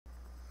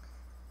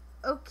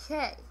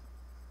Okay,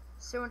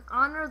 so in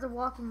honor of The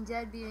Walking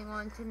Dead being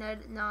on tonight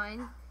at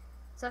 9,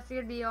 it's actually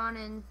going to be on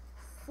in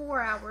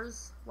 4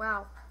 hours.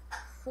 Wow,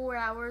 4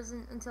 hours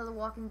until The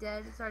Walking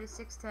Dead. It's already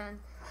 6:10,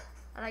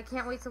 and I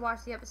can't wait to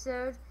watch the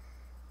episode.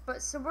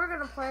 But so we're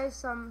going to play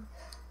some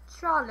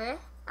Charlie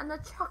and the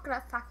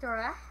Chocolate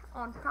Factory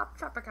on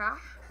Poptropica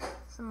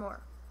some more.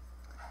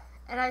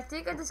 And I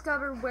think I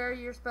discovered where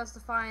you're supposed to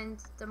find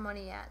the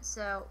money at.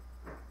 So,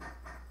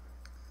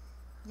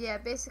 yeah,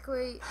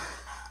 basically,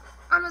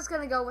 I'm just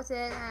going to go with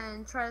it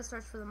and try to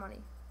search for the money.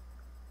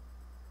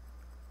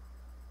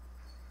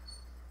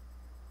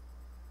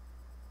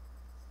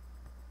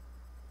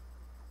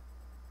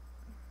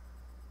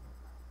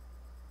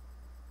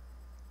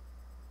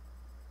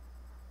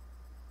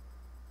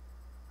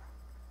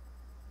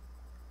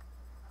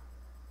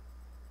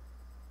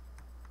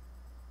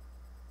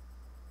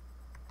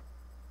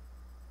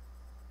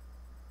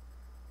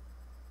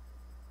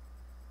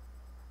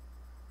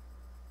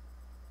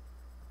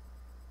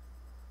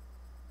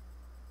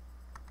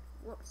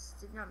 Whoops,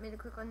 did not mean to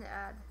click on the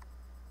ad.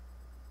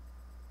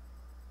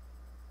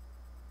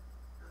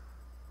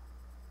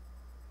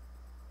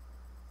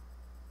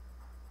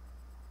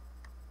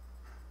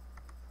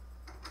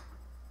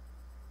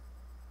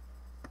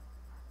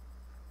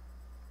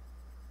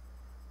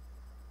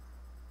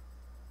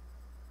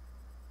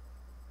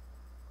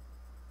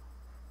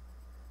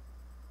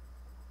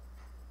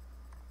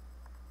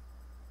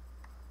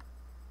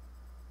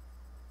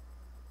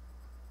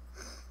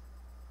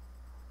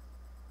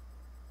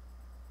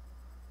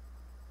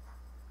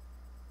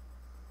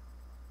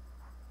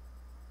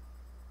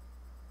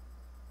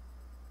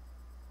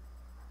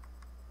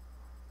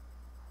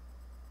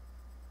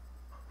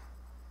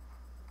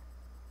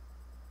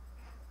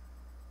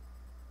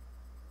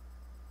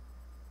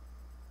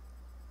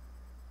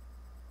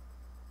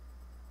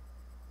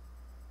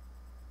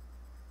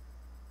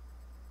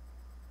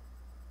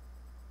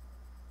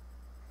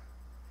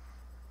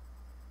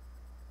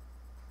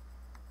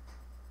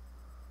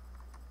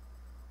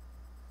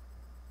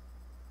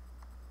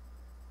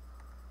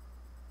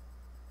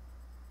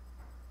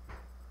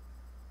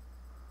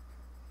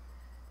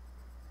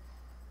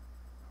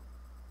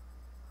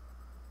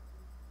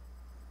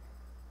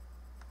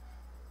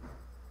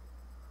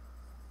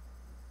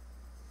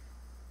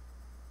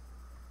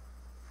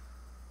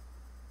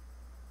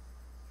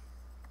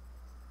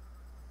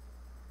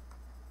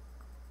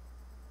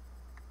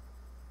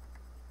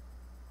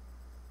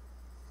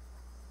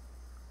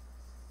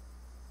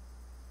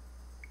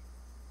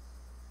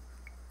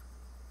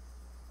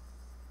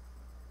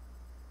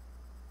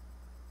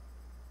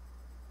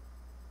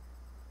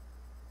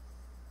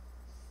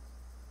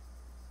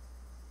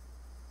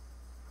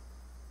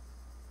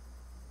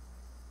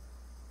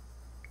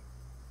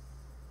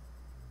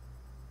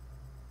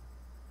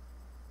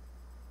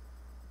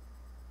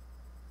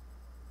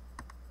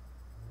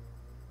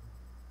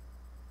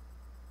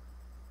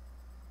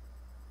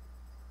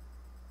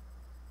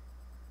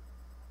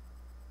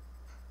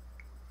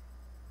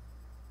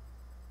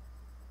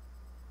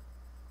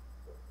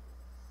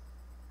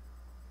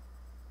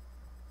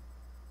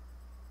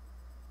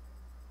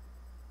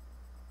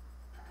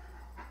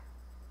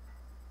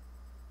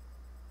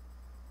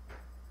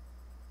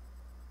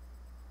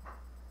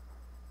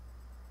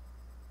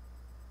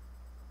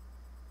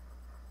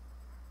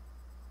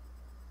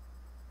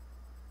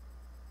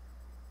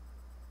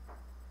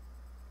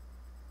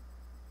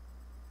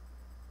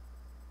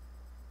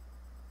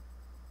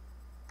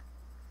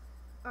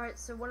 Alright,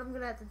 so what I'm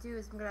going to have to do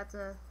is I'm going to have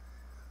to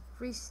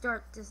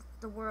restart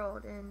the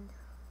world and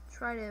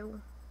try to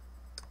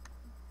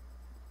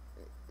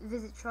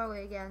visit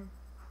Charlie again.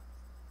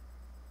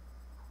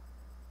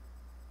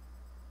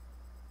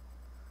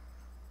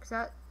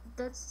 Because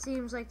that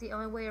seems like the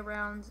only way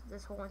around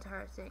this whole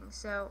entire thing.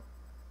 So,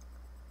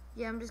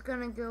 yeah, I'm just going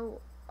to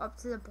go up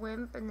to the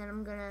blimp and then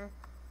I'm going to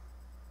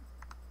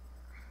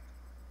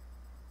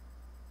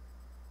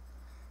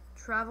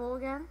travel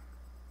again.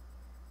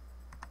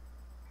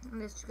 And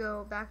just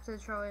go back to the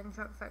Charlie and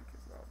Chocolate Factory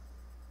world.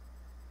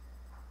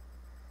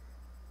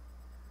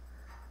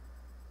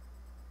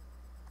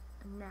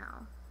 And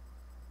now.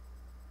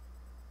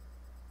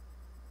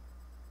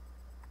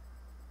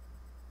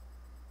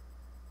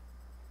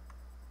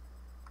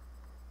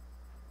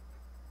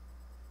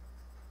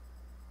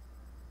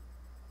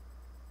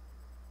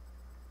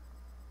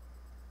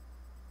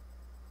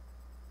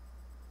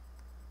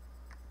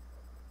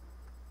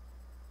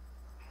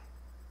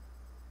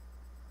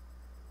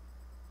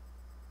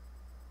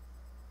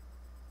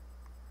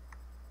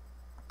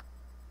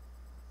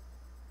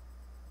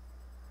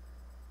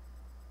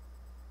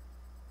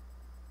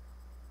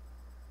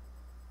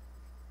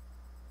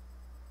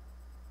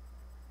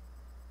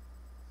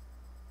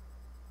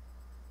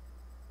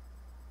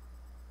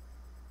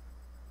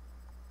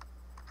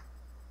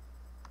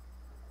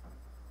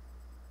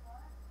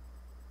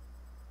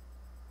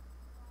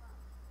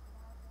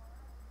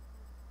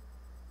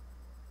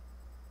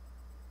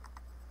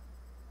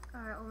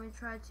 Alright, let me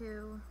try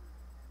to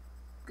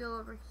go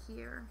over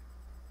here.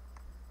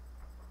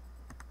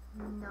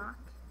 Knock.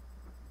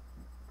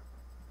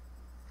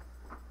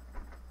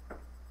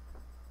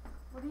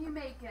 What are you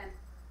making?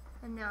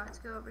 And now let's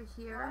go over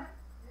here.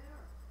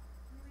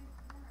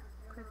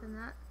 Click on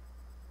that.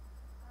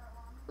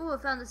 Ooh, I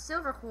found a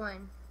silver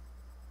coin.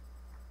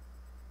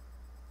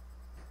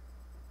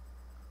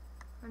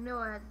 I knew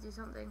I had to do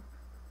something.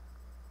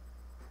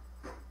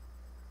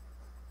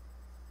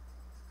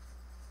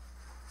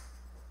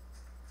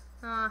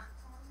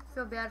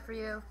 Feel bad for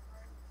you.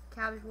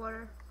 Cabbage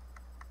water.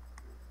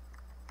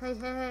 Hey,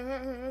 hey, hey, hey,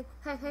 hey,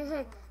 hey, hey,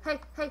 hey, hey,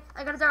 hey,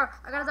 I got a dollar,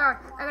 I got a dollar,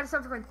 I got a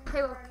silver coin.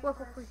 Hey, what,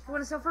 you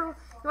want a silver coin?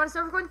 You want a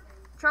silver coin?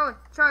 Charlie,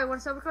 Charlie, want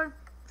a silver coin?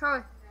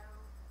 Charlie.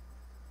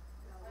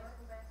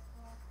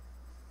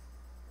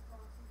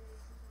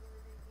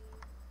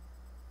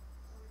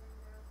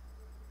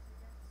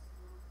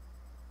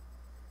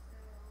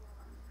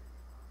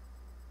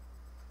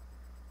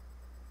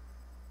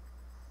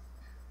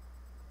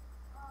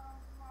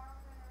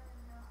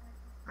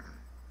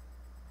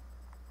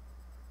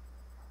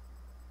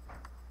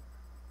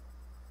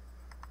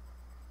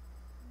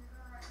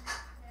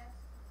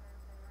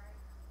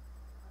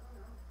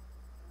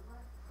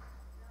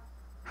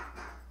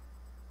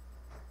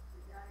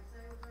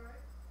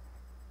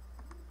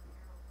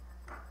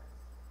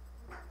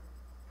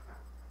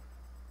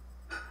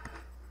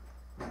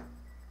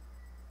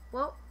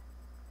 Well,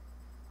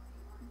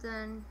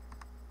 then,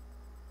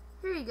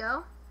 here you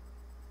go.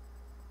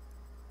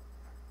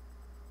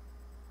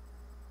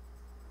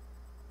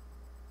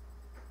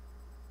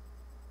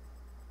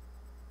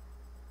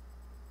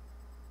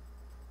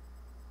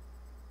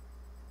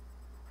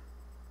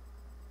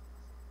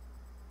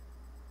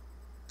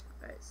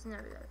 Alright, so now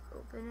we gotta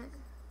open it.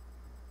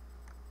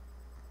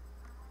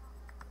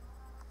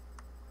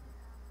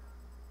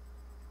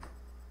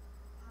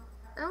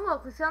 And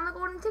look, we found the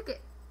golden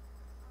ticket.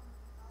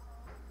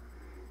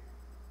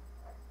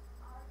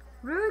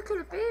 Really, could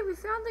it be? We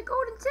found the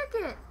golden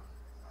ticket.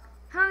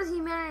 How does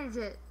he manage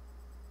it?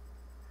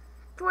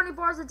 20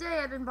 bars a day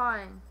I've been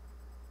buying.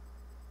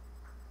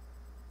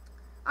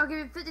 I'll give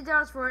you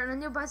 $50 for it and a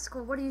new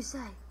bicycle. What do you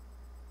say?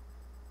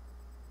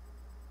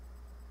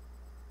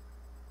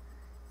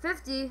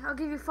 50? I'll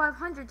give you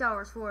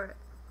 $500 for it.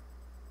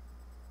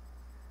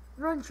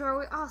 Run,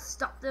 Charlie. I'll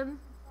stop them.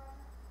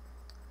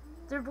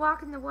 They're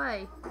blocking the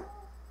way.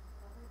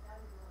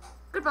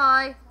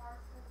 Goodbye.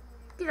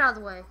 Get out of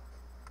the way.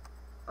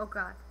 Oh,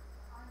 God.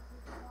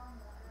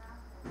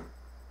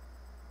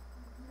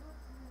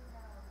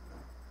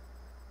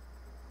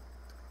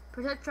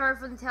 Protect Charlie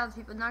from the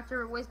townspeople. Knock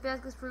their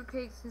wastebaskets,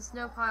 fruitcakes, and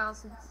snow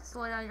piles, and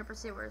slow down your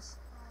pursuers.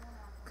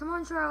 Come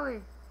on,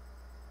 Charlie.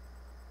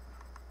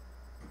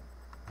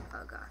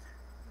 Oh, God.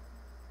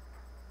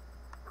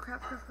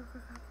 Crap, crap, crap,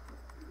 crap, crap.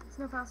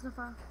 Snow pile, snow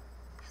pile.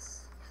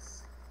 Yes,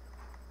 yes.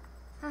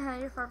 Haha,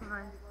 you're far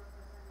behind.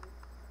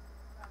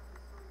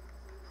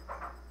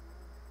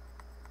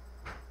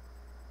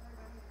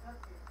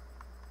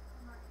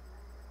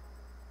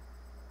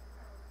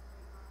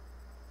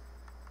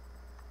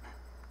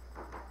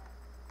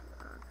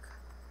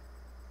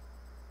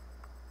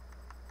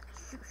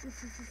 Shoot, shoot,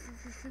 shoot, shoot, shoot,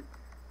 shoot, shoot.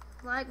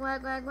 Lag,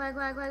 lag, lag, lag,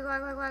 lag, lag,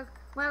 lag, lag, lag,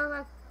 lag,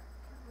 lag.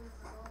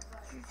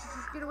 Shoot, shoot,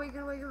 shoot. Get away,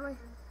 get away, get away.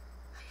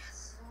 Oh,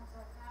 yes.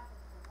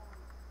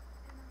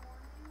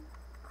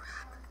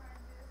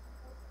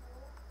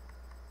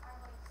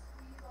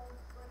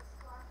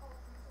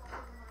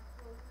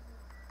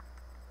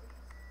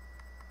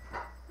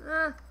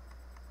 Crap.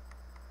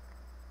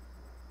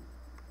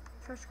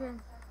 Trash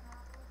can.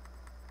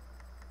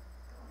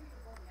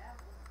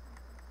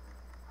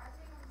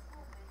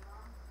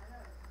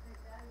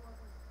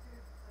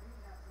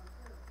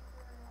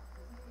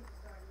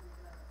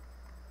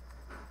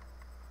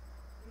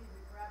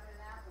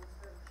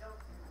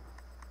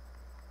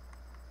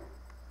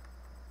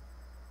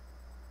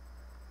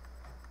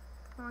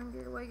 Come on,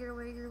 get away, get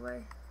away, get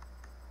away.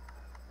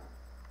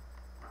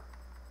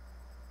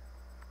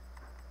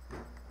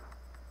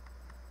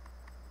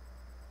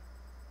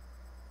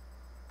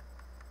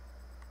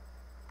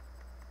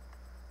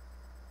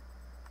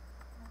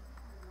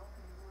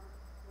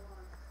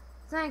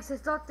 Thanks, I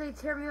thought they'd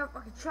tear me up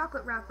like a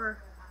chocolate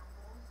wrapper.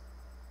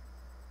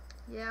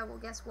 Yeah, well,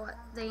 guess what?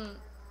 They ain't.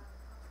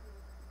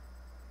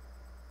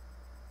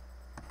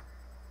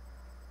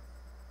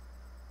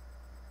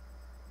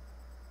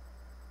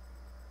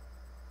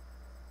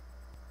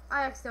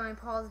 I accidentally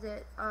paused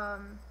it.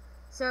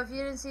 So if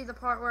you didn't see the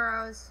part where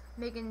I was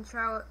making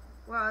Charlie,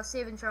 well, I was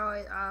saving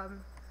Charlie,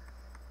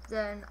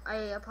 then I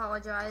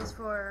apologize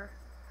for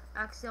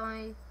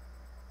accidentally,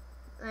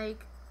 I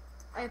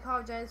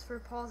apologize for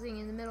pausing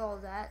in the middle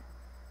of that.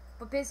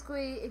 But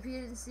basically, if you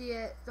didn't see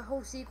it, the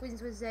whole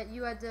sequence was that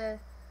you had to,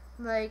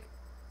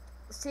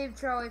 save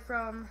Charlie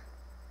from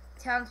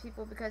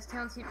townspeople because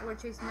townspeople were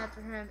chasing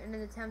after him in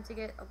an attempt to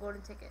get a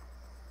golden ticket.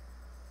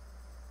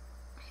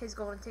 His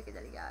golden ticket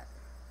that he got.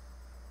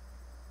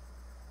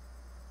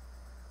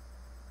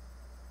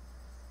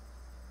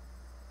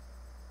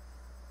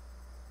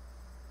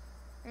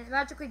 And it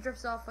magically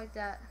drifts off like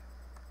that.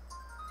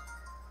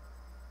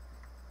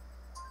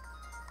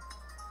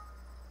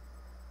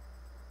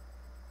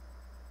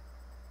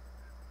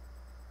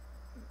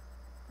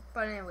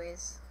 But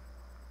anyways.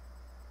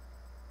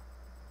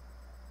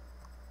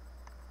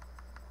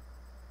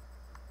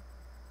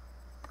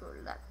 Go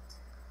left.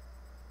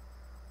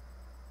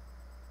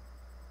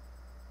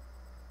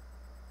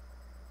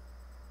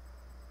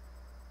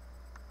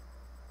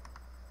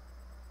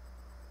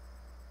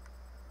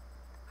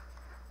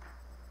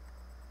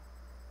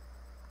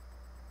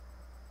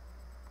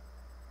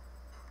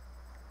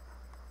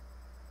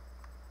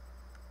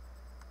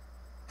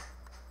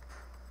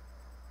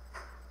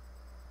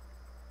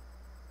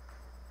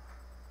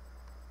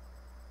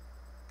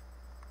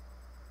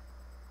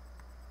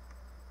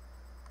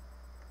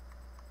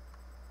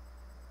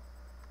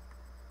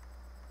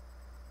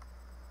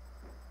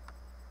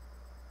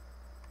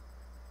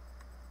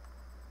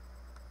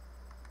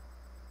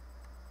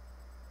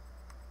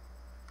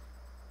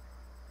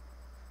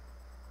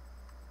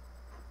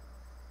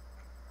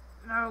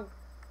 No.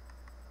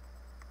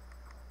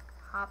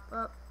 Hop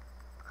up.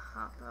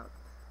 Hop up.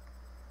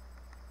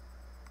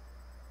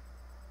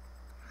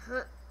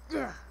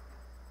 Yeah.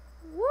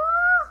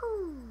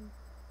 Woohoo!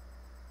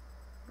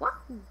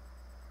 Wahoo!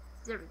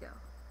 There we go.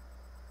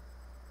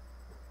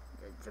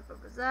 Then jump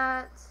over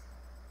that.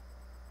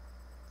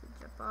 Then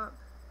jump up.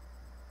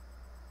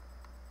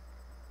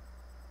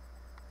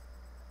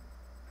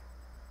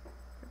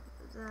 Jump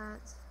over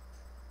that.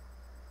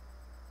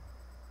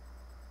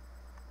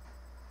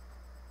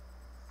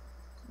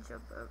 Then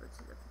jump over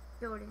to the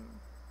building.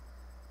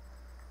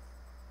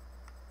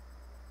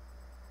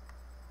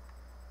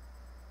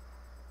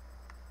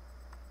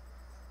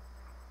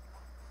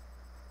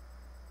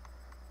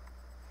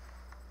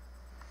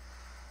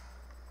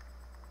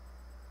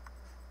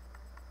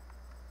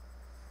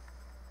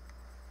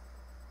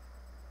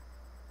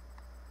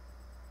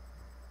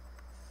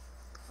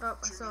 Oh,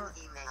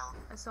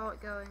 I saw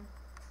it going.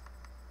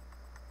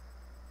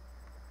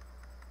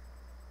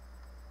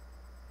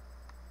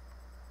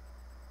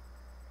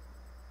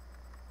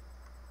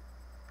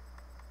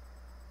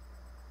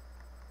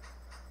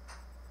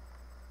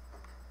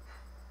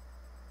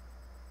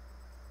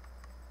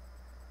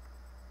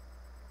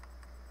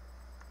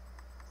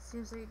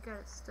 Seems like it got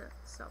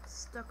itself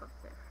stuck up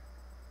there.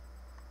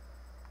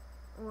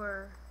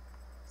 Or,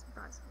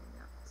 surprisingly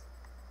not.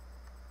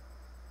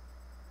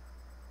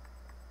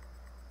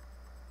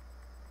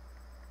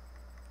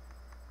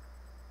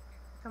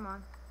 Come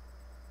on.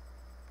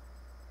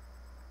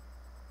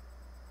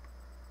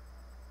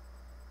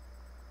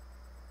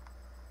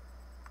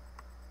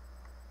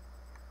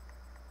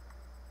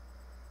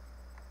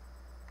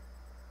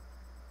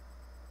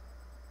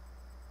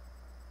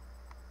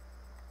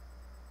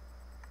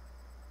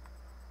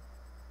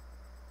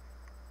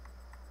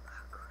 Oh,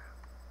 crap.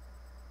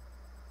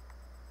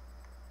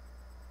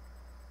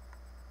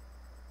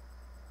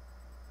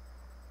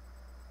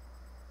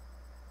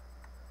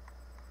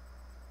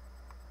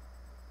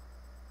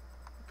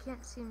 I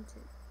can't seem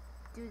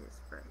to do this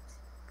right.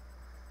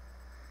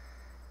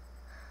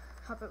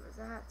 Hop over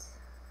that.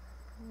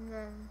 And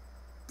then,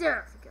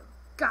 there we go.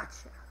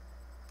 Gotcha.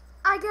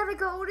 I got a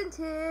golden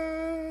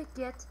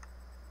ticket.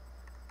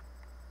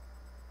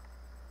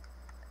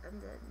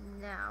 And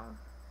then now,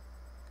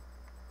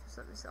 just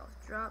let myself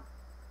drop.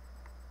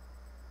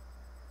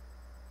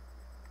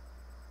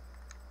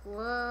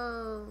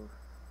 Whoa.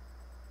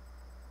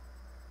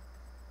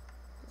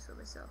 Just let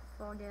myself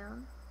fall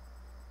down.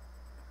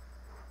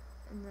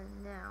 And then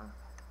now,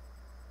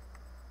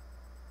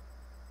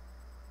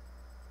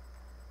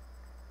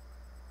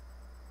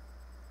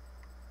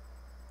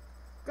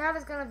 that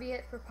is going to be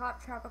it for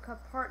Poptropica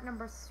part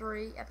number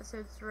 3,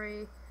 episode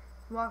 3,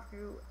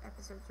 walkthrough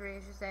episode 3 I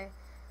should say.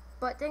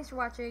 But thanks for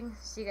watching,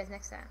 see you guys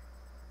next time.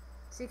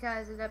 See you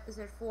guys in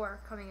episode 4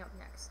 coming up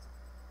next.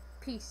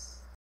 Peace.